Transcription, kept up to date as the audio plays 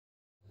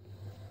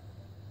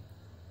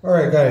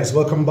Alright guys,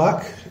 welcome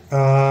back.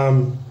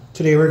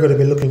 Today we're going to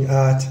be looking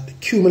at the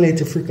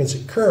cumulative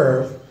frequency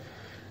curve,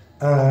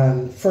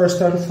 and first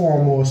and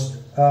foremost,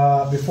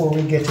 before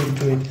we get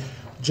into it,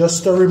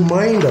 just a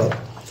reminder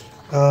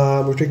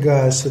with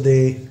regards to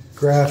the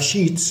graph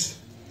sheets.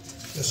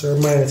 Just a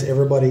reminder to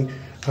everybody,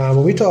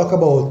 when we talk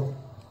about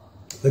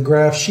the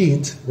graph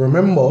sheet,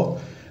 remember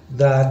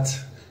that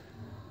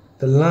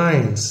the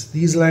lines,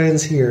 these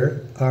lines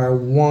here, are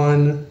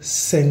 1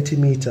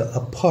 centimeter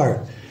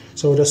apart.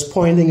 So we're just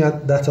pointing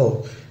at that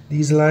out.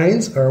 These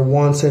lines are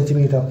 1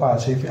 centimeter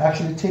apart. So if you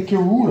actually take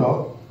your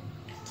ruler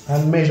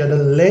and measure the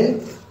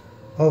length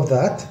of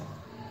that,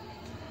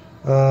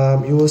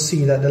 you will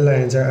see that the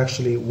lines are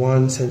actually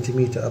 1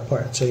 centimeter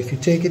apart. So if you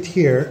take it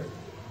here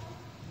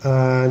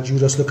and you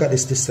just look at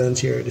this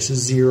distance here, this is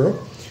 0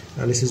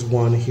 and this is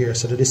 1 here.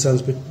 So the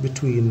distance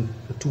between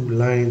the two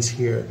lines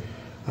here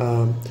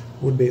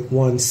would be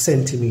 1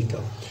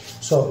 centimeter.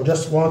 So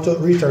just want to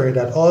reiterate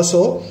that.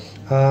 Also,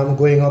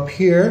 going up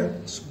here,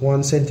 it's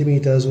 1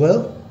 centimeter as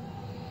well.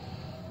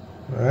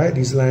 Alright,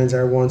 these lines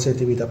are 1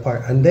 centimeter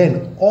apart. And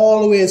then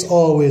always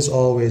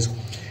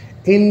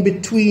in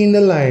between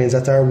the lines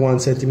that are 1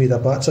 centimeter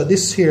apart. So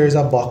this here is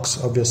a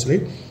box,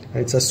 obviously.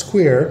 It's a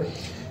square,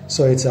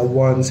 so it's a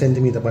 1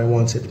 centimeter by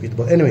 1 centimeter.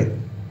 But anyway,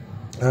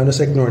 I'll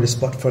just ignore this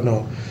spot for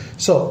now.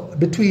 So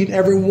between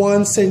every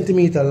 1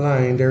 centimeter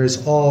line, there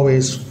is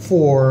always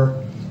 4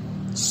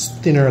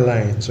 thinner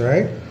lines,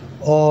 right?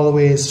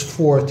 Always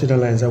 4 thinner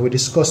lines, and we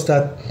discussed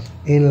that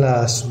in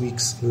last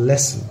week's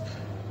lesson.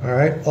 All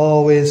right,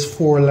 always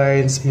 4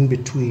 lines in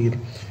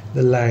between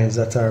the lines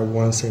that are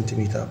 1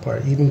 centimeter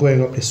apart, even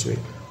going up this way.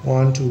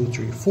 1, 2,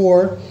 3,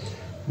 4.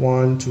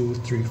 1, 2,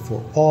 3,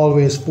 4.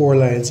 Always 4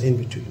 lines in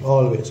between,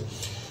 always.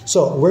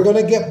 So we're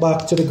gonna get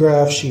back to the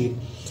graph sheet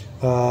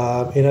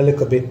in a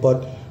little bit,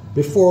 but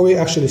before we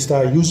actually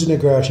start using the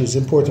graph sheet, it's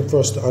important for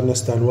us to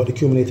understand what the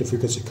cumulative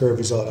frequency curve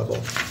is all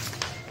about.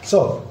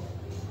 So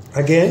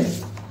again,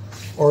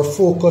 our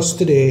focus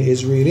today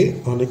is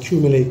really on the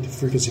cumulative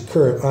frequency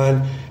curve,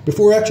 and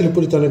before we actually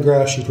put it on a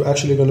graph sheet, we're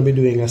actually going to be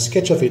doing a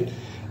sketch of it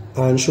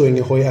and showing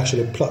you how you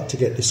actually plot to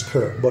get this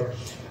curve.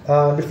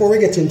 But before we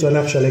get into an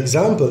actual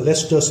example,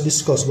 let's just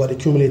discuss what the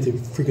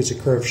cumulative frequency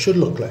curve should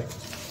look like.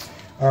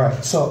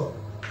 Alright, so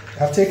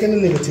I've taken the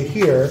liberty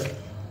here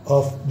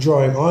of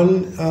drawing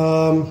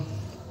on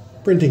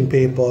printing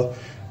paper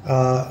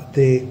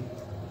the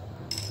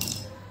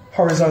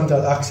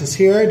horizontal axis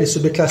here. This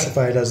will be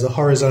classified as the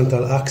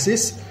horizontal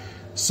axis.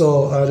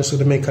 So I'm just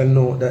going to make a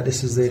note that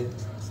this is the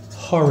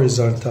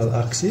horizontal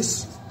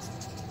axis,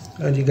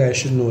 and you guys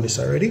should know this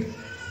already.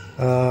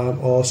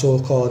 Also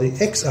called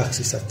the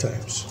x-axis at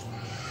times.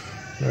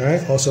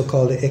 Alright, also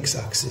called the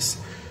x-axis.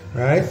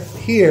 Alright,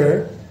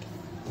 here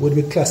would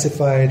be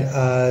classified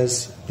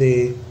as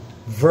the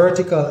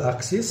vertical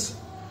axis.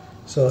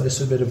 So this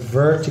would be the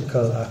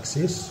vertical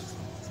axis.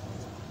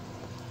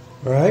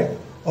 Alright,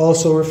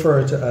 also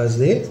referred to as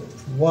the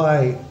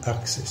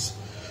y-axis.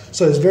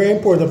 So it's very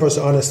important for us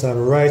to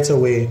understand right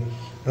away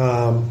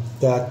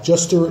that,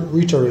 just to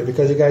reiterate,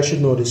 because you guys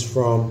should know this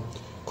from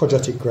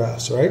quadratic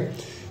graphs, right?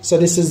 So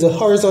this is the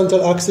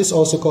horizontal axis,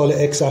 also called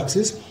the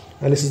x-axis,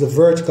 and this is the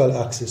vertical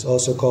axis,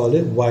 also called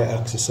the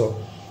y-axis. So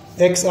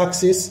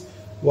x-axis,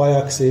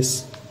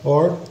 y-axis,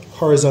 or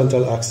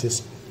horizontal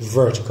axis,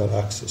 vertical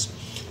axis.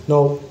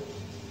 Now,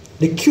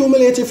 the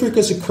cumulative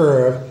frequency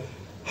curve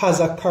has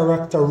a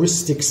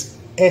characteristics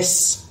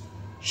S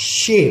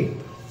shape.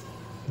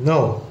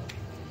 Now,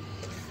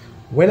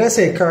 when I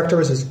say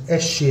characteristics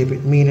S shape,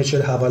 it means it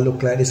should have a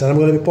look like this. And I'm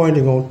going to be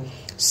pointing out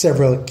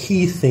several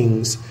key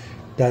things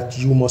that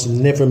you must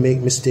never make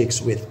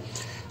mistakes with.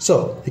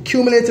 So, the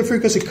cumulative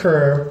frequency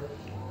curve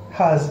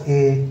has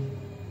a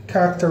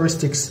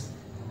characteristics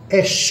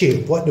S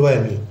shape. What do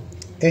I mean?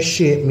 S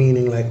shape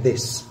meaning like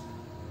this.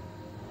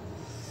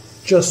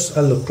 Just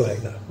a look like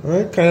that.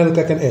 Alright? Kind of look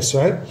like an S,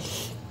 right?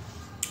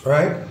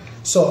 Right?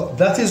 So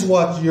that is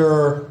what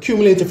your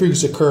cumulative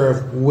frequency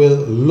curve will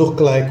look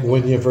like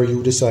whenever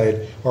you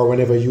decide, or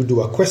whenever you do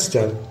a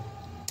question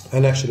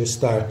and actually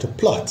start to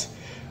plot.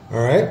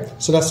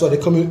 Alright, so that's what the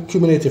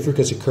cumulative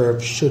frequency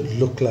curve should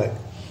look like.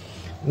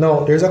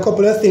 Now, there's a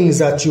couple of things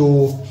that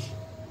you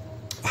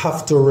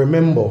have to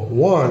remember.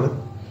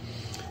 One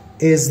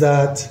is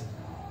that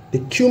the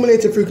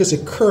cumulative frequency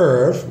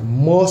curve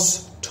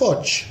must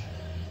touch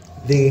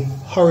the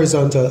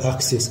horizontal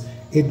axis.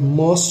 It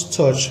must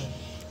touch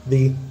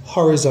the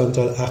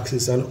horizontal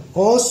axis, and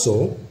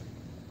also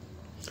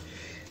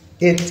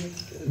it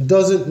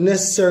doesn't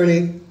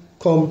necessarily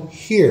come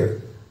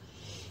here.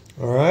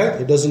 All right,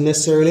 it doesn't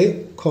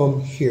necessarily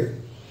come here.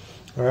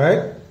 All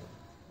right,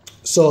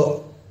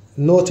 so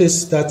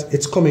notice that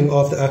it's coming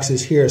off the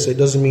axis here, so it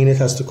doesn't mean it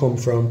has to come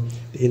from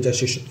the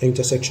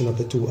intersection of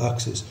the two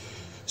axes.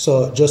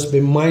 So just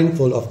be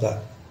mindful of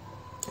that.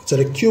 So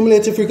the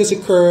cumulative frequency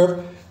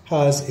curve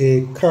has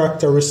a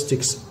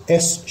characteristics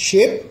S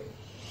shape,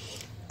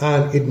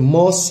 and it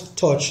must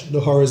touch the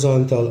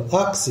horizontal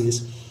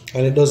axis,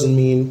 and it doesn't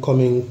mean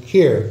coming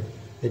here.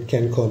 It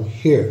can come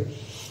here.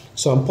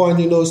 So I'm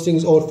pointing those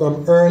things out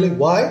from early.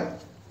 Why?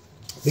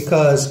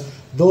 because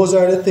those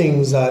are the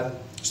things that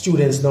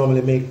students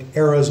normally make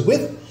errors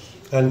with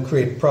and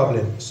create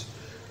problems.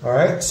 All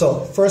right,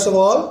 so first of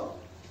all,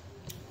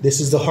 this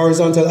is the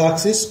horizontal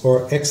axis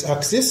or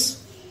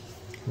x-axis,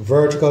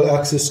 vertical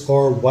axis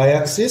or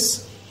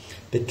y-axis.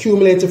 The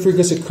cumulative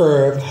frequency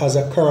curve has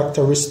a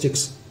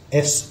characteristics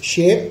S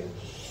shape,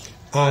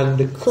 and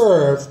the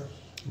curve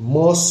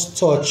must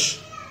touch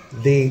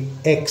the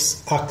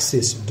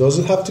x-axis. It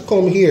doesn't have to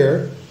come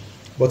here,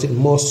 but it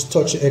must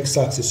touch the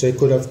x-axis. So it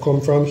could have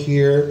come from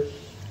here,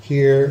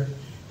 here,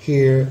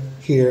 here,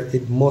 here.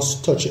 It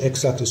must touch the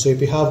x-axis. So if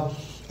you have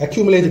a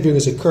cumulative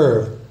frequency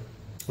curve,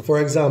 for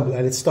example,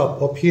 and it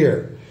stops up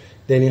here,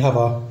 then you have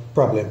a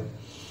problem.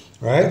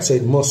 Right? So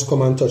it must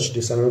come and touch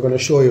this, and we're going to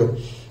show you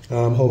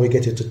how we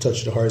get it to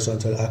touch the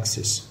horizontal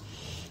axis.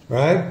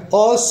 Right?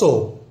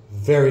 Also,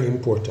 very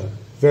important,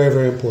 very,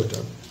 very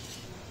important.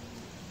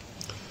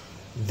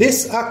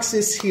 This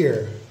axis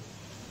here,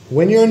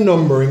 when you're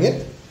numbering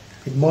it,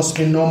 it must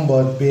be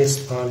numbered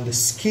based on the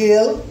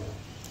scale.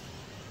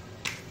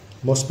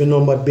 Must be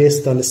numbered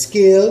based on the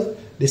scale.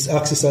 This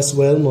axis as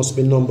well must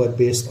be numbered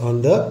based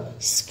on the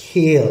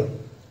scale.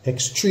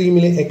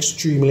 Extremely,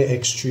 extremely,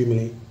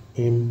 extremely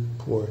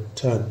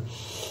important.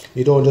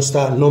 You don't just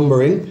start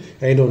numbering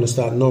and you don't just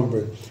start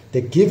numbering.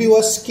 They give you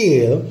a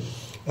scale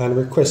and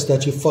request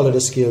that you follow the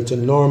scale to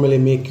normally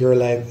make your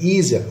life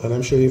easier. And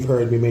I'm sure you've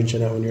heard me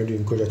mention that when you're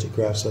doing quadratic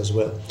graphs as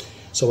well.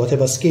 So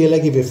whatever scale I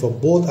give you for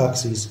both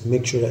axes,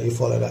 make sure that you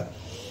follow that.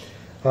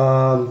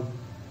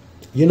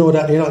 You know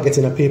that you're not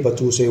getting a paper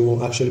too, so you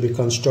won't actually be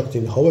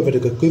constructing. However, they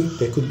could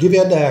give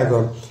you a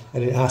diagram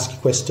and then ask you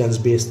questions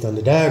based on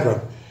the diagram.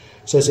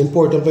 So it's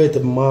important for you to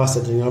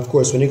master it. And of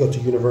course, when you go to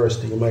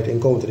university, you might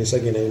encounter this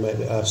again and you might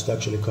be asked to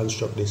actually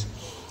construct this.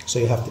 So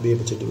you have to be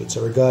able to do it.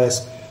 So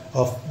regardless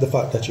of the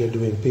fact that you're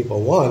doing paper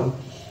 1,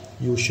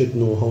 you should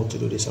know how to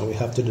do this. And we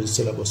have to do the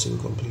syllabus in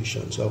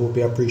completion. So I hope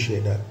you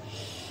appreciate that.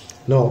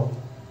 Now,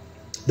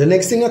 the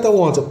next thing that I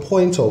want to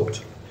point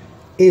out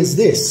is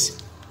this.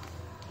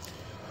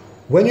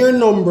 When you're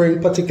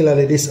numbering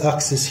particularly this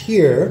axis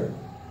here,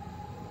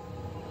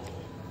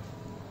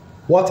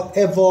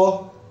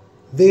 whatever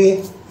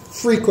the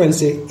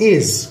frequency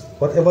is,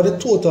 whatever the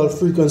total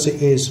frequency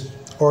is,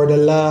 or the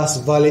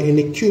last value in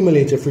the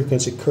cumulative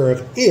frequency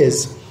curve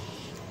is,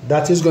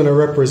 that is going to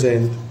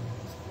represent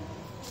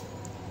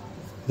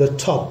the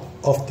top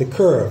of the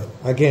curve.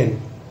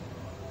 Again,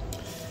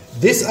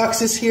 this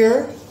axis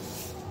here,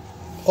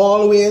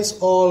 always,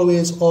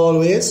 always,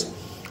 always,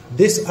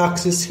 this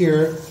axis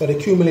here for the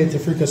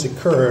cumulative frequency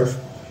curve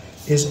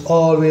is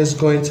always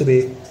going to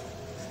be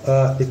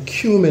the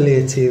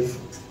cumulative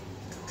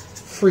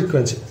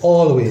frequency,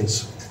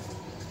 always.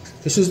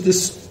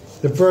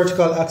 The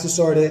vertical axis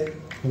or the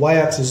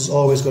y-axis is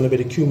always going to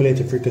be the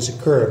cumulative frequency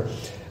curve.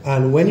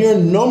 And when you're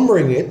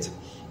numbering it,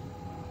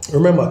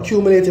 remember,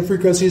 cumulative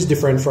frequency is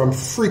different from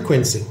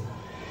frequency.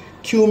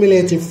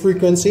 Cumulative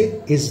frequency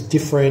is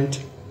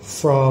different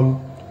from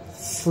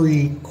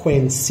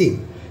frequency.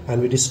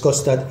 And we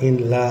discussed that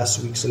in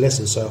last week's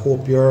lesson. So I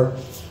hope you're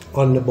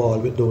on the ball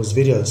with those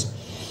videos.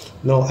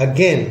 Now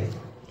again,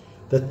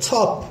 the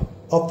top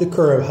of the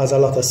curve has a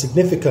lot of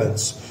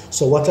significance.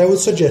 So what I would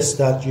suggest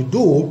that you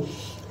do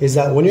is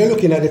that when you're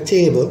looking at the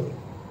table,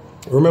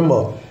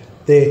 remember,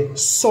 the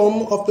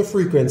sum of the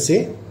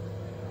frequency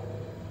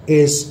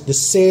is the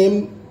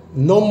same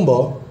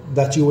number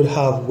that you would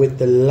have with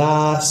the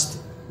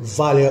last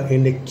value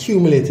in the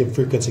cumulative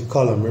frequency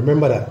column.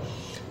 Remember that.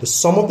 The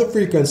sum of the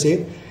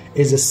frequency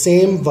is the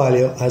same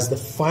value as the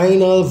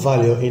final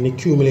value in the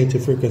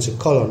cumulative frequency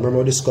column. Remember,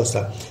 we discussed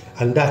that.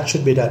 And that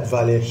should be that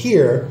value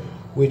here,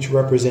 which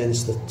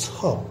represents the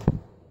top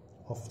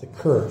of the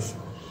curve.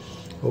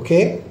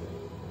 Okay?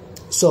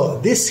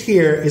 So this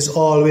here is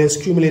always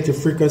cumulative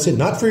frequency,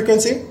 not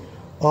frequency,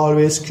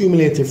 always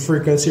cumulative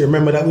frequency.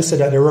 Remember that we said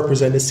that they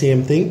represent the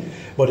same thing,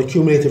 but the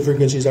cumulative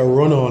frequencies are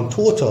run-on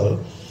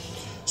total.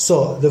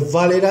 So the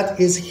value that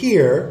is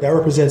here, that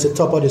represents the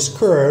top of this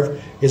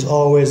curve, is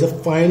always the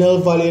final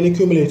value in the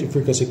cumulative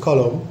frequency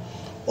column,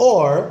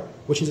 or,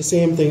 which is the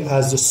same thing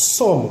as the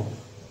sum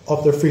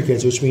of the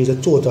frequency, which means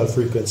the total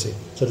frequency.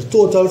 So the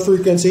total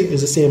frequency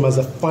is the same as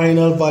the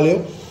final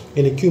value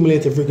in the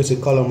cumulative frequency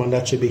column, and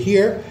that should be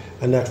here,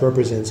 and that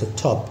represents the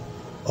top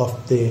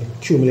of the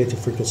cumulative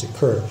frequency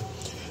curve.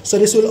 So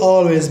this will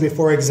always be,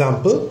 for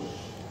example,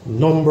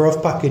 number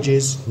of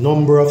packages,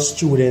 number of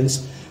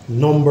students,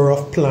 number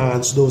of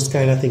plants, those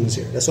kind of things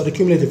here. That's what the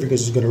cumulative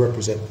frequency is going to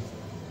represent.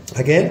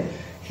 Again,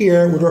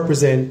 here would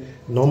represent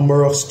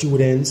number of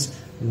students,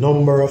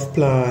 number of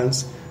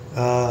plants,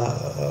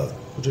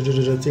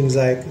 things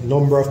like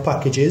number of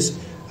packages,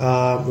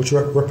 which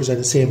represent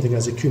the same thing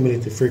as the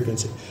cumulative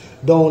frequency.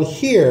 Down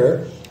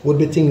here would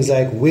be things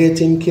like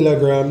weight in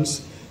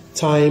kilograms,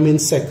 time in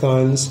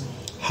seconds,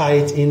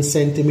 height in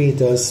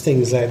centimeters,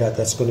 things like that.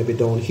 That's going to be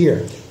down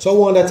here. So I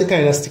want that to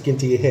kind of stick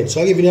into your head. So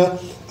I'll give you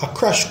a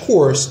crash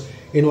course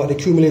in what the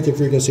cumulative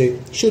frequency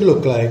should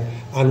look like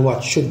and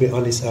what should be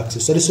on this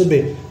axis. So this would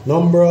be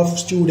number of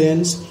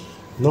students,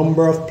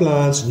 number of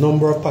plants,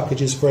 number of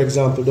packages. For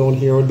example, down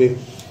here would be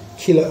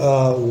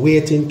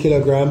weight in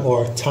kilogram,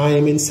 or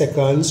time in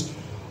seconds,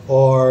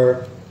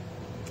 or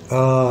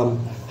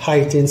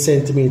height in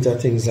centimeter,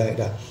 things like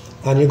that.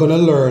 And you're going to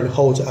learn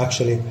how to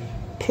actually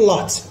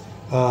plot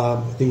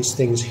these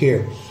things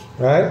here,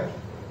 right?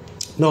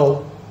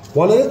 Now,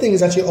 one of the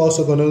things that you're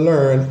also going to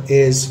learn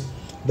is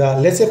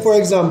that, let's say, for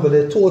example,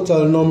 the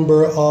total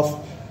number of,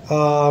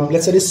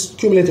 let's say this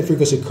cumulative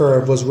frequency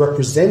curve was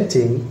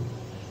representing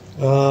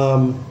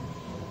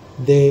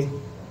the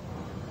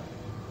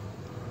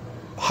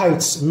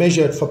heights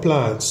measured for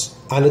plants,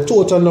 and the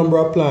total number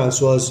of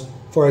plants was,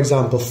 for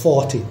example,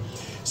 40.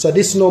 So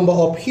this number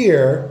up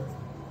here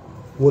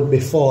would be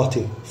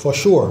 40 for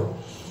sure.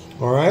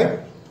 All right.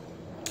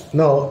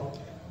 Now,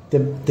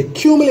 the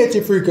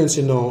cumulative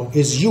frequency now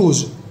is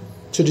used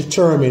to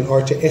determine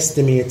or to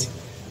estimate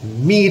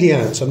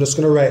median. So I'm just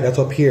going to write that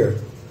up here.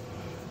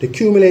 The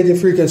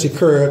cumulative frequency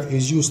curve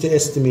is used to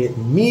estimate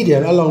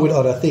median along with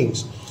other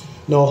things.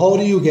 Now, how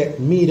do you get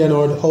median,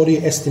 or how do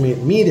you estimate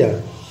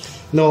median?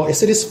 Now, you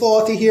see this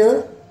 40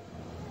 here?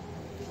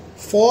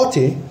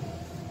 40,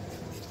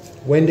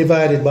 when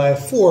divided by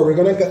 4, we're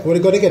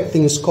going to get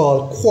things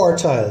called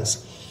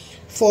quartiles.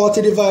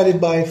 40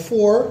 divided by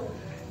 4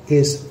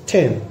 is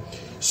 10.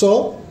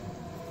 So,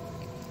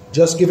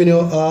 just giving you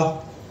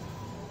a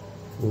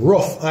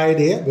rough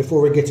idea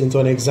before we get into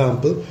an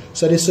example.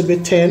 So this would be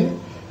 10,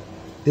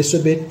 this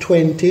would be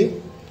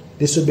 20,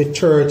 this would be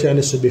 30, and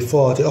this would be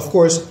 40. Of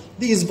course,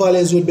 these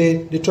values would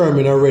be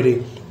determined already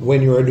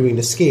when you are doing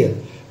the scale,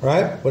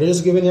 right? But I'm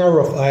just giving you a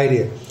rough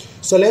idea.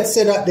 So let's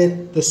say that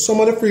the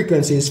sum of the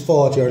frequency is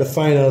 40, or the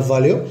final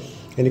value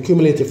in the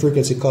cumulative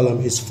frequency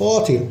column is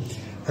 40,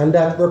 and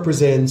that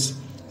represents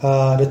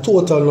the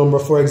total number,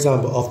 for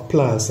example, of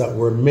plants that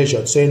were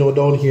measured. So, you know,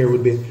 down here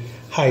would be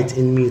height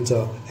in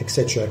meter,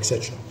 etc.,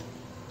 etc.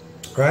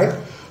 Right?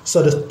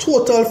 So the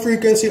total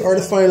frequency, or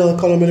the final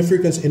column in the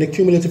frequency, in the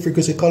cumulative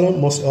frequency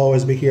column, must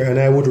always be here. And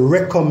I would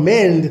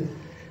recommend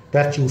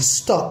that you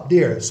stop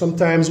there.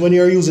 Sometimes when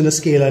you're using a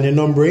scale and you're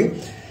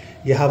numbering,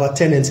 you have a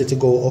tendency to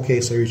go,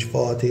 okay, so you reach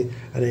 40,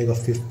 and then you go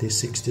 50,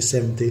 60,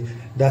 70.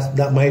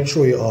 That might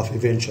throw you off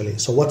eventually.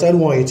 So what I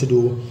want you to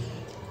do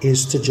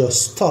is to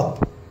just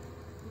stop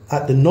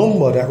at the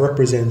number that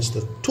represents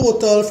the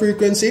total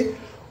frequency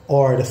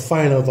or the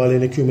final value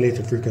in the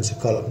cumulative frequency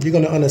column. You're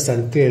going to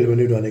understand clearly when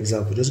you do an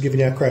example. Just giving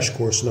you a crash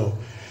course now.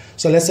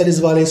 So let's say this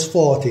value is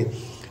 40.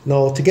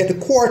 Now, to get the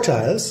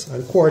quartiles,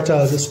 and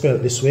quartiles is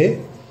spelled this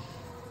way,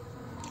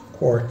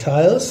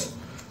 quartiles.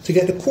 To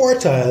get the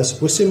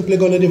quartiles, we're simply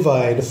going to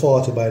divide the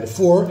 40 by the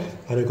 4,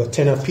 and we've got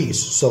 10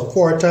 apiece. So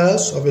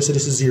quartiles, obviously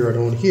this is 0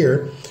 down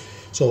here.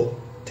 So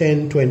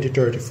 10, 20,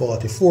 30,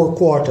 40, 4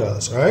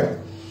 quartiles, all right?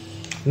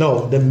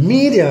 Now, the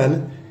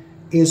median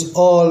is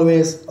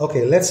always,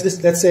 okay, let's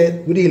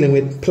say we're dealing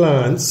with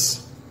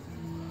plants,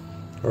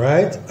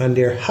 right, and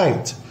their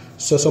height.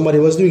 So somebody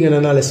was doing an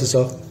analysis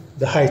of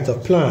the height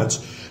of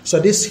plants. So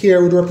this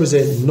here would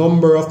represent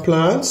number of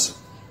plants,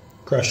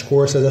 crash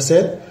course as I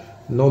said,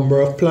 number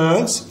of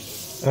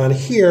plants, and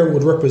here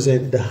would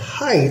represent the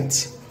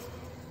height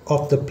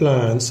of the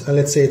plants, and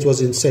let's say it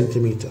was in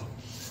centimeter.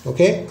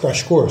 Okay,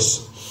 crash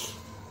course.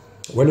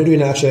 When you're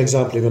doing an actual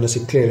example, you're going to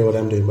see clearly what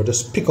I'm doing, but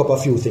just pick up a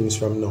few things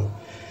from now.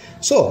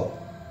 So,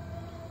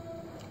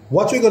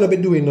 what we're going to be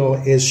doing now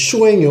is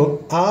showing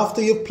you, after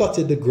you've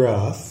plotted the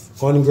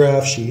graph on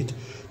graph sheet,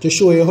 to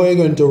show you how you're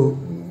going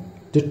to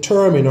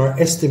determine or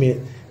estimate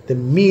the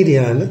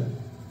median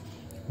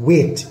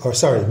weight, or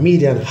sorry,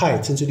 median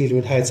height, since we're dealing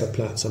with heights of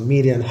plants, so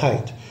median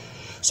height.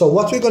 So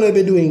what we're going to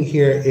be doing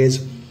here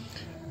is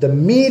the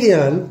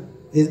median,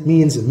 it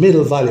means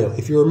middle value.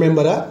 If you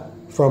remember that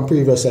from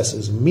previous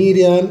lessons,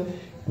 median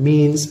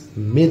means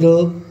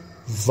middle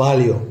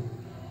value.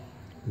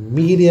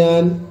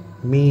 Median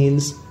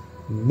means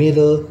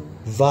middle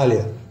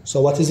value.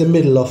 So what is the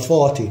middle of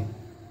 40?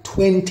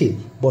 20.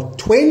 But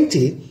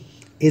 20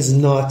 is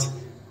not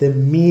the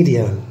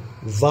median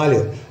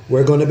value.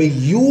 We're going to be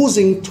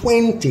using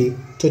 20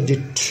 to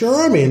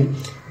determine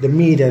the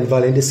median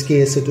value. In this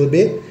case, it would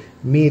be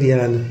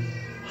median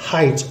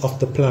height of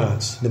the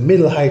plants, the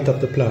middle height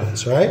of the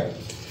plants, right?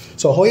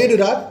 So how you do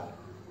that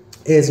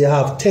is you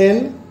have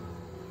 10,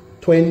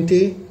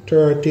 20,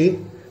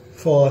 30,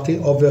 40,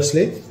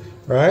 obviously,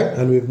 right?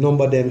 And we've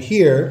numbered them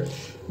here.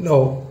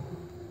 Now,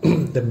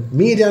 the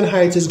median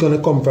height is going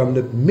to come from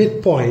the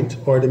midpoint,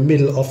 or the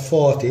middle of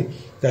 40,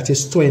 that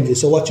is 20.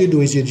 So what you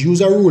do is you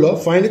use a ruler,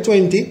 find the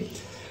 20.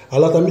 A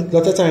lot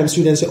of times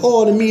students say,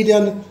 oh,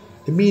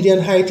 the median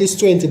height is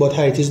 20, but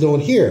height is down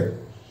here.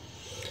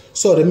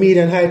 So the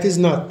median height is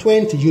not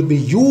 20. You'd be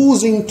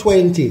using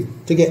 20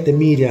 to get the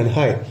median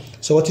height.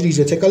 So what you do is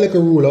you take a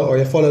little ruler, or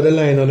you follow the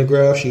line on the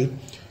graph sheet,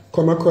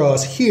 come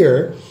across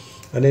here,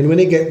 and then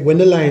when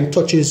the line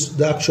touches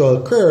the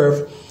actual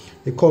curve,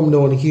 you come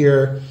down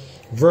here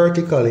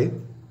vertically,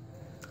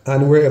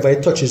 and wherever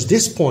it touches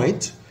this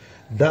point,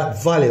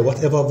 that value,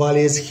 whatever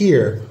value is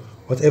here,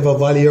 whatever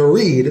value you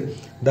read,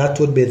 that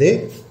would be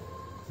the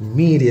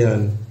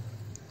median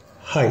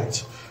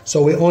height.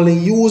 So we're only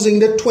using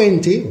the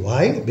 20.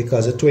 Why?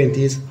 Because the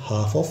 20 is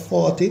half of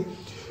 40.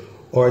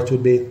 or it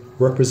would be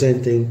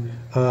representing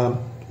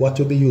what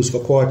would be used for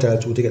quartile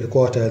 2 to get the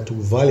quartile 2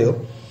 value,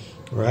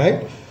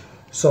 right?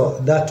 So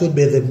that would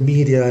be the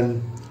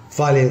median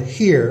value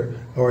here,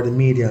 or the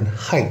median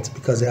height,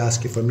 because they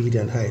ask you for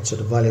median height, so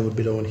the value would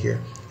be down here.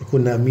 You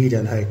couldn't have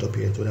median height up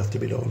here, it would have to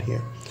be down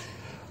here.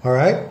 All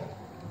right,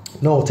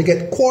 now to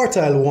get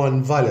quartile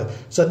 1 value,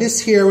 so this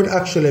here would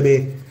actually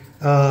be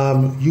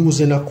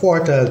using a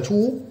quartile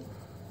 2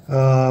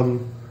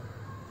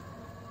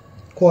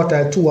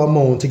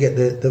 amount to get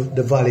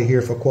the value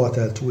here for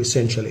quartile 2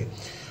 essentially.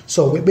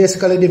 So we're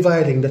basically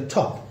dividing the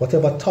top,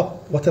 whatever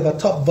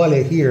top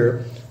value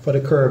here for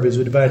the curve is,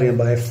 we're dividing it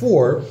by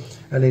 4,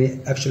 and then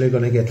you're actually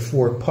going to get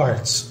 4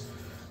 parts.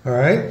 All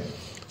right,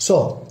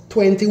 so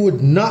 20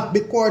 would not be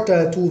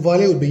quartile 2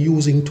 value, would be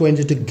using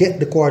 20 to get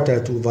the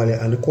quartile 2 value,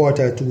 and the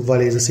quartile 2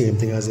 value is the same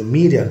thing as the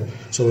median.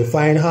 So we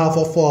find half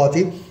of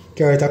 40,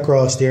 carry it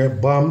across there,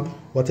 bam,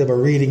 whatever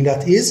reading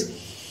that is.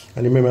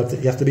 And remember,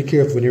 you have to be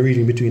careful when you're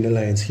reading between the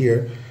lines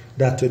here.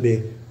 That would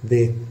be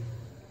the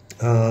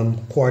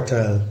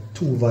quartile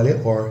 2 value,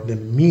 or the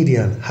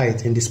median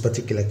height in this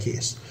particular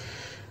case.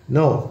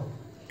 Now,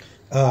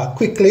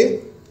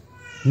 quickly,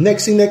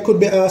 next thing they could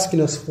be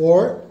asking us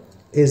for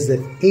is the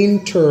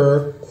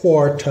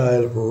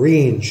interquartile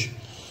range.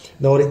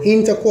 Now, the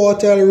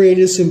interquartile range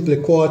is simply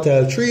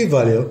quartile 3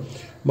 value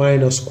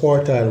minus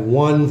quartile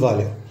 1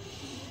 value.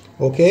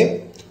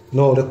 Okay?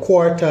 Now, the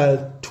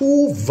quartile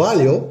 2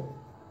 value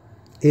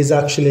is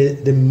actually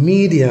the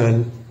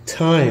median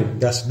time.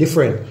 That's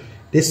different.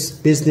 This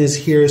business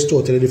here is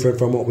totally different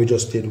from what we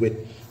just did with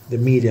the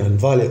median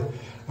value.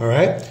 All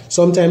right?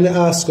 Sometimes they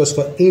ask us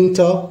for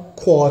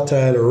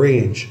interquartile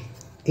range.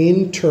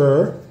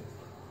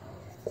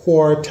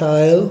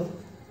 Interquartile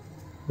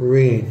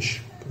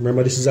range.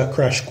 Remember, this is a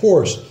crash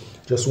course.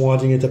 Just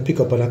wanting you to pick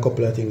up on a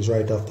couple of things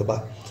right off the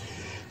bat.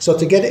 So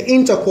to get the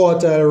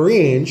interquartile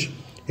range,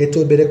 it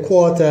will be the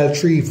quartile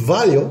 3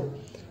 value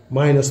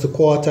minus the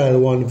quartile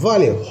 1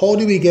 value. How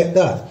do we get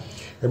that?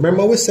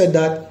 Remember, we said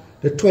that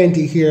the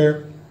 20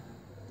 here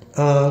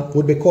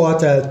would be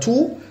quartile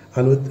 2,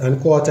 and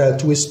quartile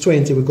 2 is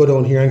 20. We go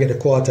down here and get the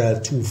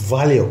quartile 2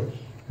 value,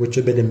 which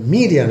would be the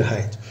median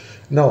height.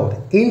 Now, the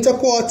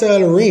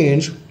interquartile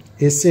range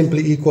is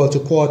simply equal to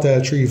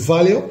quartile 3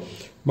 value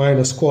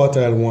minus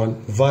quartile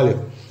 1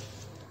 value.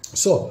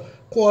 So,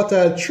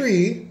 quartile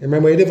 3,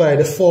 remember you divide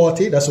the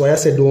 40, that's why I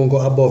said don't go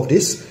above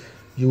this.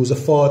 Use a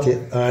 40,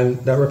 and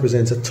that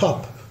represents a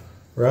top,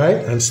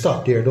 right? And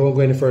stop there. Don't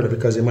go any further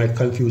because you might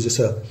confuse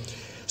yourself.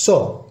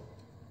 So,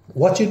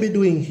 what you'll be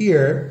doing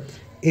here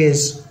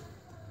is,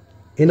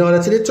 in order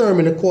to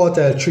determine the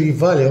quartile 3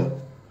 value,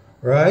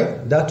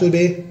 right? That will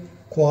be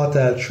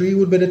quartile 3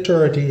 would be the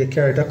 30. You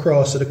carry it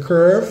across to the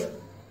curve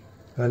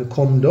and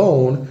come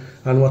down,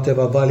 and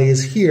whatever value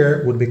is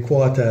here would be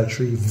quartile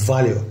 3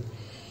 value.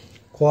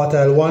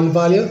 Quartile 1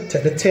 value,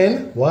 take the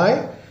 10.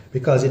 Why?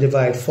 Because you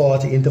divide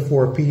 40 into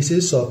 4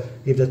 pieces. So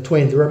if the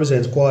 20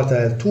 represents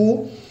quartile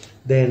 2,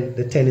 then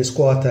the 10 is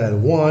quartile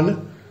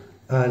 1,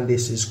 and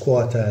this is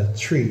quartile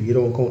 3. You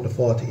don't count the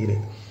 40 in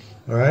it.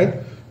 All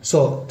right?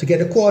 So to get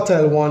the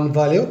quartile 1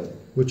 value,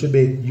 which would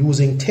be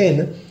using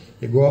 10,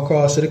 you go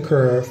across to the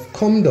curve,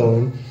 come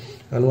down,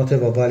 and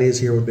whatever value is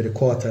here would be the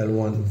quartile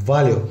 1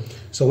 value.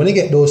 So when you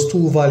get those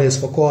two values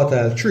for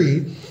quartile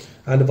 3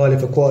 and the value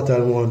for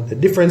quartile 1, the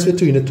difference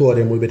between the two of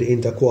them will be the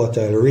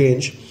interquartile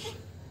range.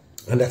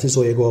 And that is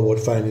how you go about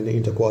finding the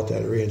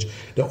interquartile range.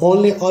 The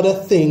only other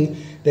thing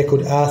they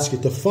could ask you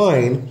to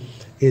find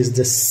is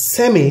the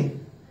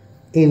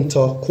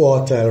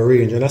semi-interquartile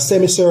range. And a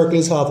semicircle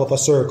is half of a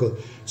circle.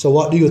 So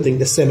what do you think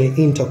the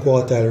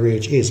semi-interquartile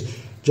range is?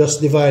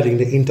 Just dividing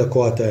the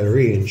interquartile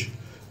range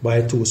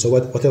by 2. So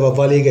whatever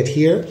value you get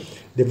here,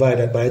 divide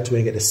that by 2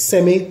 and get the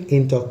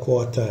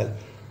semi-interquartile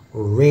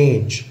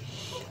range.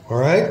 All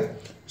right?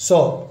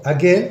 So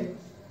again,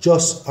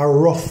 just a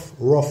rough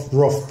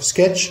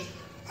sketch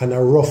and a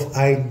rough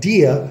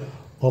idea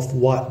of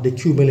what the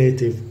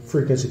cumulative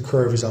frequency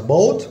curve is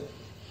about.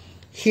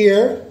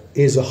 Here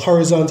is a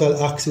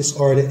horizontal axis,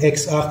 or the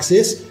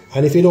x-axis,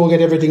 and if you don't get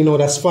everything now,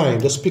 that's fine.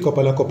 Just pick up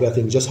on a couple of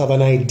things. Just have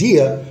an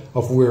idea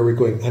of where we're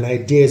going. An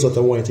idea is what I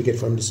want to get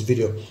from this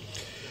video.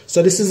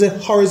 So this is a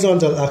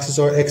horizontal axis,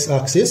 or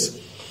x-axis,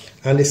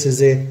 and this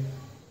is a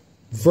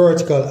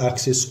vertical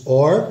axis,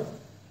 or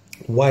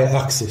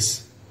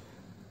y-axis.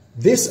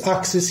 This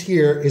axis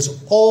here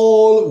is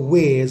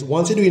always,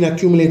 once you're doing a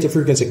cumulative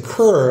frequency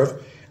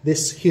curve,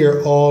 this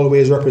here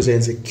always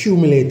represents a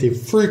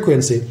cumulative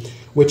frequency,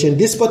 which in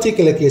this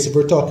particular case, if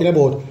we're talking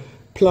about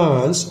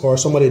plants or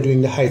somebody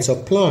doing the heights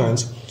of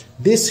plants,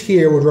 this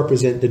here would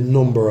represent the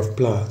number of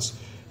plants.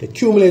 The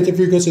cumulative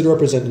frequency would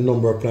represent the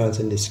number of plants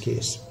in this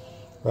case,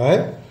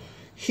 right?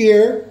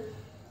 Here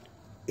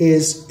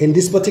is, in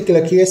this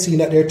particular case, seeing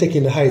that they're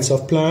taking the heights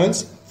of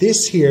plants,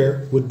 this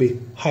here would be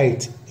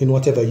height in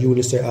whatever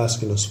units they're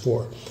asking us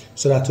for.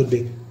 So that would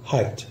be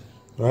height,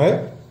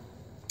 right?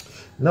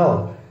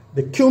 Now,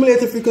 the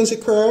cumulative frequency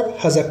curve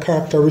has a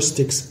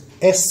characteristics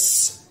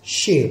S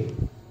shape,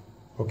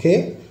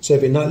 Okay, so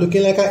if it's not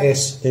looking like a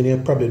S, then you're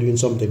probably doing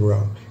something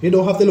wrong. It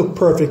don't have to look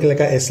perfectly like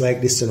a S like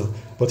this, you know,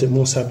 but it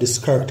must have this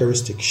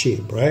characteristic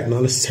shape, right?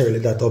 Not necessarily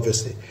that,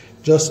 obviously.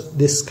 Just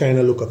this kind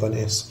of look of an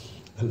S.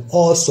 And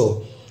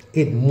also,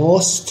 it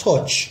must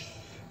touch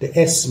the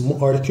S,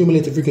 or the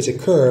cumulative frequency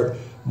curve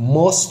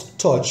must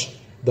touch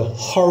the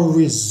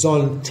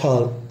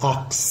horizontal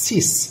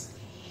axis.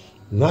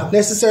 Not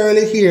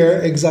necessarily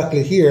here,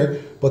 exactly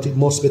here, but it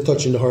must be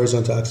touching the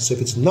horizontal axis. So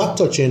if it's not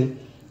touching,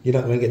 you're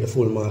not going to get the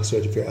full marks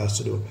if you're asked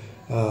to do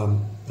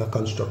a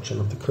construction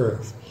of the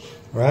curve.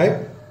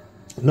 Right?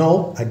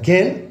 Now,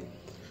 again,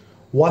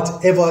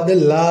 whatever the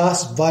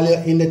last value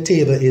in the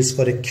table is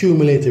for the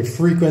cumulative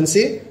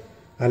frequency,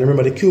 and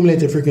remember the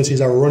cumulative frequency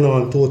is a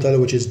run-on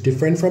total, which is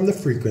different from the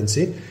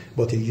frequency,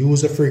 but you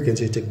use the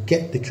frequency to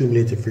get the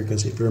cumulative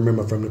frequency, if you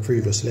remember from the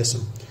previous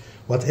lesson.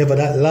 Whatever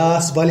that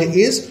last value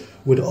is,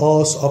 with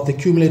also of the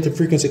cumulative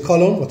frequency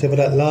column, whatever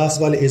that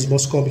last value is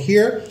must come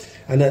here,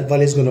 and that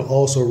value is going to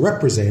also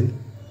represent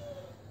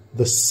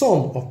the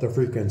sum of the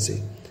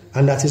frequency,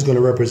 and that is going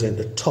to represent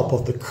the top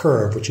of the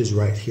curve, which is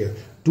right here.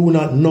 Do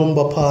not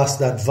number past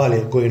that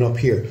value going up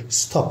here.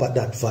 Stop at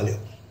that value.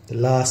 The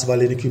last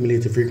value in the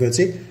cumulative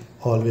frequency,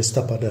 always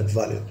stop at that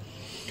value.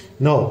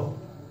 Now,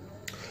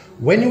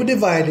 when you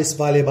divide this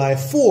value by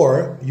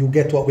 4, you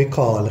get what we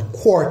call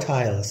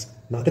quartiles.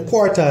 Not the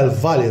quartile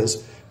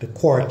values, the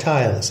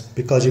quartiles,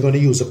 because you're going to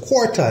use the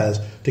quartiles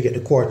to get the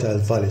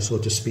quartile value, so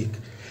to speak.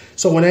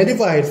 So when I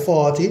divide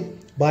 40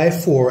 by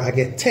 4, I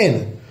get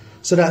 10.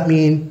 So that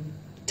means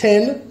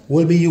 10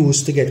 will be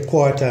used to get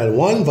quartile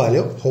 1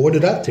 value. How would do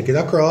that? Take it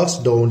across,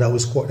 down, that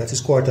is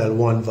quartile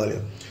 1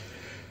 value.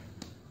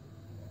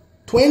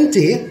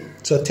 20,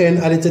 so 10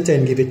 added to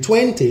 10 give it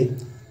 20.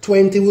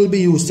 20 will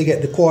be used to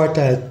get the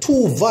quartile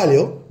 2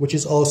 value, which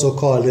is also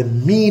called the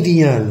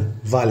median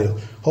value.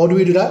 How do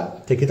we do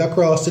that? Take it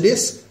across to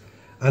this,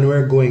 and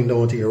we're going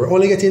down to here. We're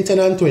only getting 10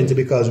 and 20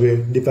 because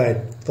we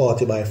divide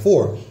 40 by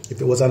 4.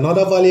 If it was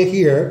another value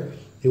here,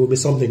 it would be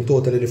something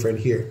totally different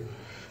here.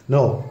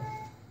 Now,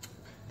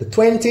 the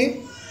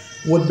 20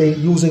 would be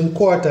using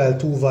quartile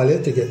 2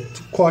 value to get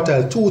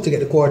quartile 2 to get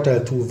the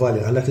quartile 2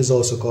 value, and that is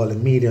also called the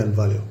median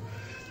value.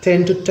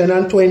 10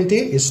 and 20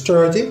 is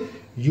 30.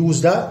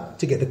 Use that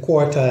to get the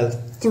quartile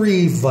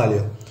 3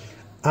 value.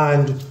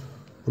 And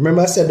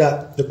remember I said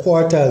that the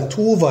quartile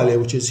 2 value,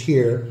 which is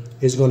here,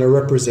 is going to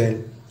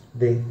represent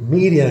the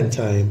median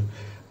time,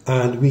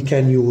 and we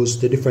can use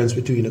the difference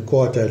between the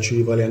quartile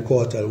 3 value and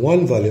quartile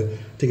 1 value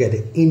to get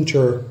the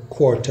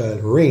interquartile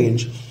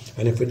range.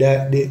 And if we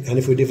divide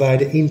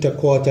the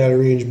interquartile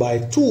range by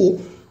 2,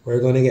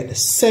 we're going to get the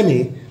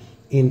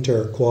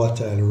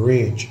semi-interquartile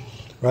range,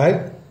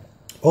 right?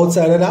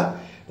 Outside of that,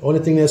 the only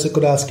thing else I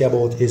could ask you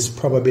about is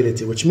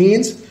probability, which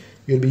means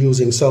you'll be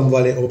using some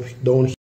value up down here.